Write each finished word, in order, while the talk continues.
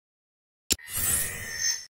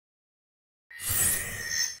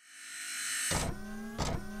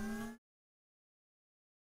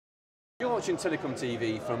watching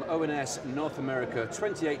TelecomTV from ONS North America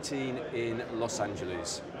 2018 in Los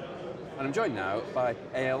Angeles. And I'm joined now by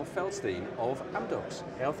Eyal Feldstein of Amdocs.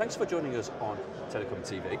 Eyal, thanks for joining us on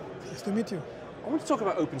TelecomTV. Nice to meet you. I want to talk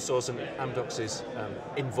about open source and Amdocs'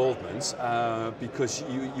 involvement because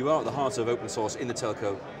you are at the heart of open source in the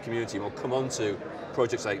telco community. We'll come on to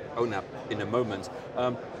projects like ONAP in a moment.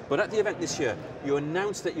 But at the event this year, you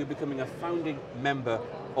announced that you're becoming a founding member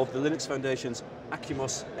of the Linux Foundation's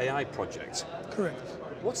Acumos AI project. Correct.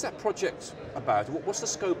 What's that project about? What's the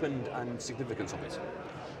scope and significance of it?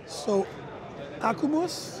 So,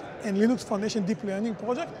 Acumos and Linux Foundation Deep Learning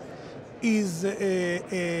project is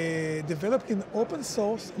developed in open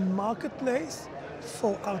source marketplace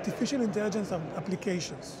for artificial intelligence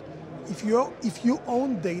applications. If you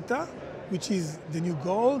own data, which is the new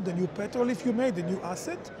gold, the new petrol, if you made the new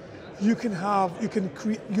asset, you can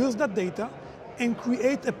use that data and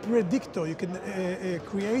create a predictor. You can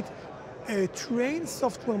create a trained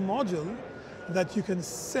software module that you can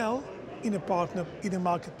sell in a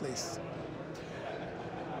marketplace.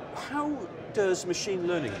 How does machine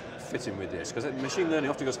learning fit in with this? Because machine learning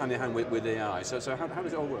often goes hand in hand with AI. So how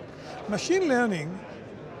does it all work? Machine learning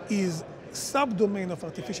is subdomain of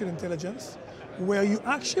artificial intelligence where you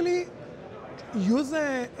actually use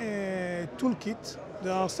a toolkit.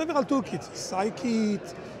 There are several toolkits,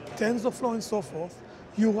 Scikit, TensorFlow, and so forth.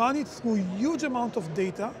 You run it through a huge amount of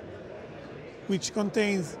data, which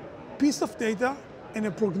contains piece of data and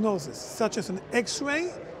a prognosis, such as an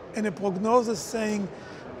X-ray and a prognosis saying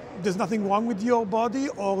there's nothing wrong with your body,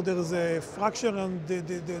 or there's a fracture on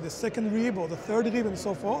the second rib or the third rib, and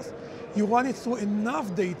so forth. You run it through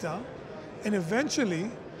enough data, and eventually,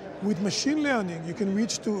 with machine learning, you can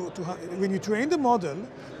reach when you train the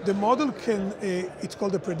model can, it's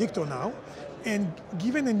called a predictor now, and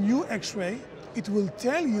given a new X-ray, it will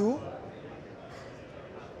tell you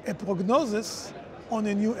a prognosis on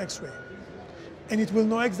a new X-ray. And it will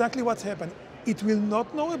know exactly what's happened. It will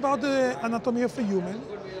not know about the anatomy of a human.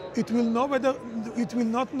 It will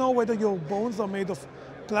not know whether your bones are made of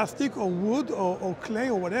plastic or wood or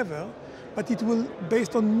clay or whatever, but it will,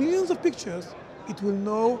 based on millions of pictures, it will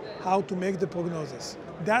know how to make the prognosis.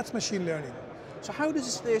 That's machine learning. So how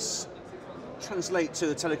does this translate to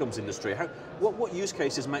the telecoms industry? What use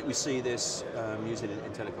cases might we see this used in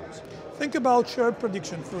telecoms? Think about churn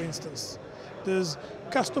prediction, for instance. There's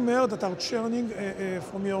customers that are churning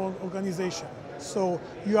from your organization. So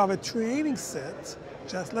you have a training set,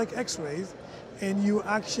 just like X-rays, and you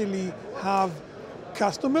actually have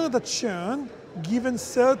customers that churn given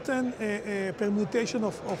certain permutation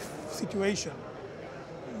of situation.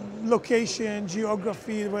 Location,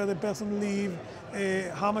 geography, where the person lives,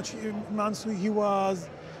 how much months he was,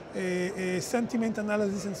 sentiment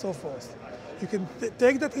analysis, and so forth. You can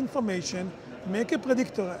take that information, make a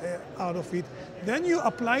predictor out of it, then you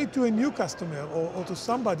apply it to a new customer or to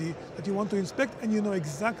somebody that you want to inspect, and you know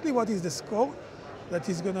exactly what is the score that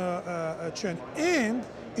is going to churn. And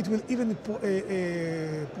it will even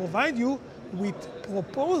provide you with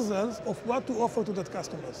proposals of what to offer to that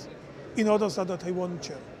customers in order so that he won't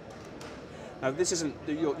churn. Now, this isn't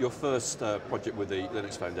your first project with the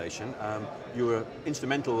Linux Foundation. You were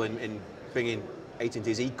instrumental in bringing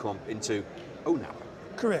AT&T's eComp into ONAP.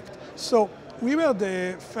 Correct. So we were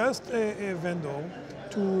the first vendor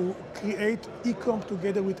to create eComp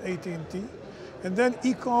together with AT&T. And then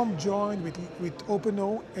eComp joined with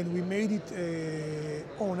OpenO, and we made it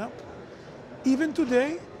ONAP. Even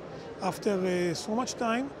today, after so much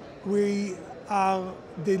time, we are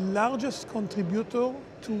the largest contributor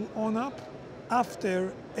to ONAP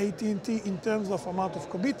after AT&T in terms of amount of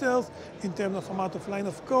committers, in terms of amount of line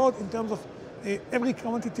of code, in terms of every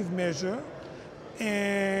quantitative measure.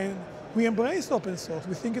 And we embrace open source.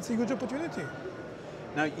 We think it's a huge opportunity.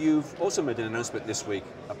 Now, you've also made an announcement this week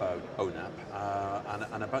about ONAP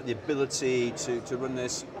and about the ability to run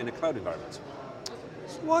this in a cloud environment.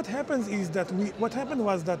 So what happens is that what happened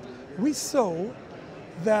was that we saw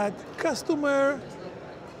that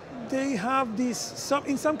they have this,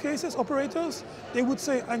 in some cases, operators, they would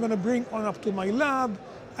say, I'm going to bring ONAP to my lab,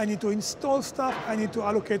 I need to install stuff, I need to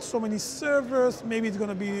allocate so many servers, maybe it's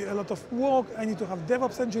going to be a lot of work, I need to have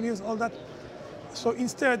DevOps engineers, all that. So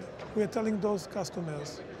instead, we're telling those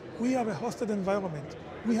customers, we have a hosted environment.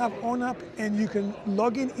 We have ONAP, and you can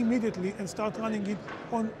log in immediately and start running it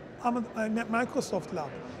on Microsoft Lab.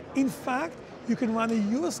 In fact, you can run a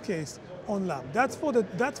use case on Lab. That's for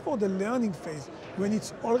the learning phase. When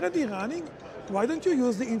it's already running, why don't you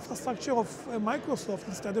use the infrastructure of Microsoft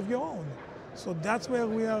instead of your own? So that's where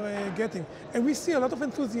we are getting. And we see a lot of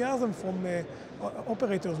enthusiasm from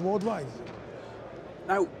operators worldwide.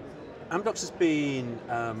 Now, Amdocs has been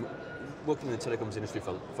working in the telecoms industry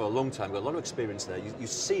for a long time, got a lot of experience there. You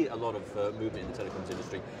see a lot of movement in the telecoms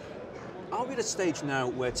industry. Are we at a stage now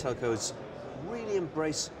where telcos really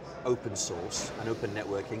embrace open source and open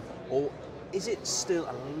networking, or is it still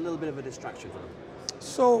a little bit of a distraction for them?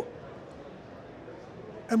 So,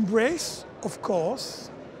 embrace, of course.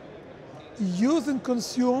 Use and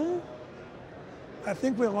consume, I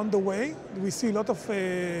think we're on the way. We see a lot of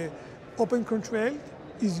open control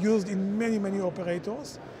is used in many, many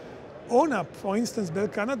operators. ONAP, for instance, Bell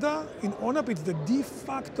Canada, in ONAP it's the de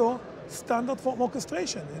facto standard for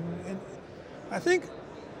orchestration. And I think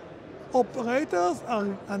operators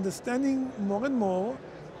are understanding more and more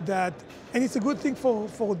that, and it's a good thing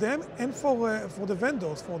for them and for the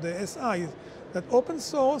vendors, for the SIs, that open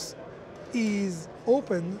source is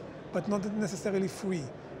open, but not necessarily free.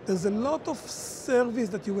 There's a lot of service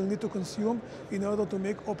that you will need to consume in order to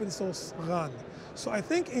make open source run. So I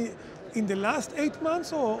think in the last 8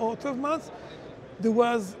 months or 12 months, there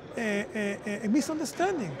was a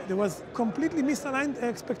misunderstanding. There was completely misaligned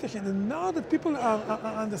expectation. And now that people are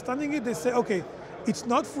understanding it, they say, okay, it's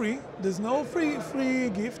not free. There's no free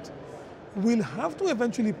gift. We'll have to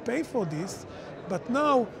eventually pay for this. But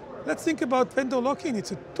now, let's think about vendor lock-in.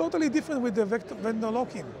 It's totally different with the vendor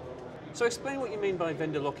lock-in. So explain what you mean by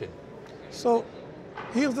vendor lock-in. So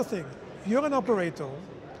here's the thing. You're an operator,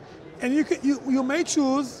 and you may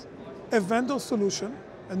choose a vendor solution,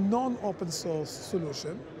 a non-open source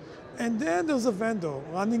solution, and then there's a vendor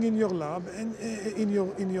running in your lab and in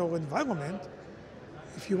your environment.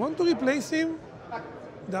 If you want to replace him,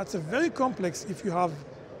 that's a very complex if you have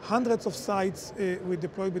hundreds of sites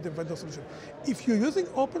deployed with the vendor solution. If you're using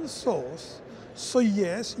open source, so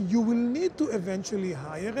yes, you will need to eventually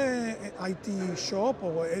hire an IT shop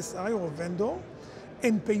or a SI or a vendor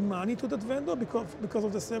and pay money to that vendor because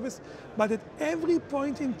of the service. But at every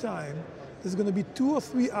point in time, there's going to be 2 or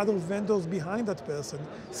 3 other vendors behind that person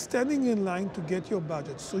standing in line to get your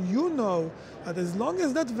budget. So you know that as long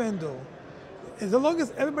as that vendor, as long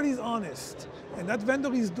as everybody is honest and that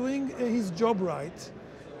vendor is doing his job right,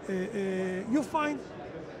 you're fine.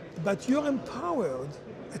 But you're empowered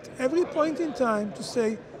at every point in time to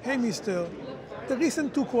say, hey, mister, the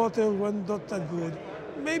recent 2 quarters were not that good.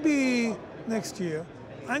 Maybe next year,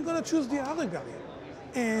 I'm going to choose the other guy.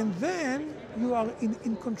 And then you are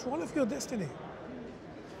in control of your destiny.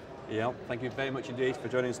 Yeah, thank you very much indeed for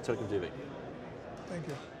joining us on TelecomTV. Thank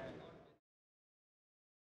you.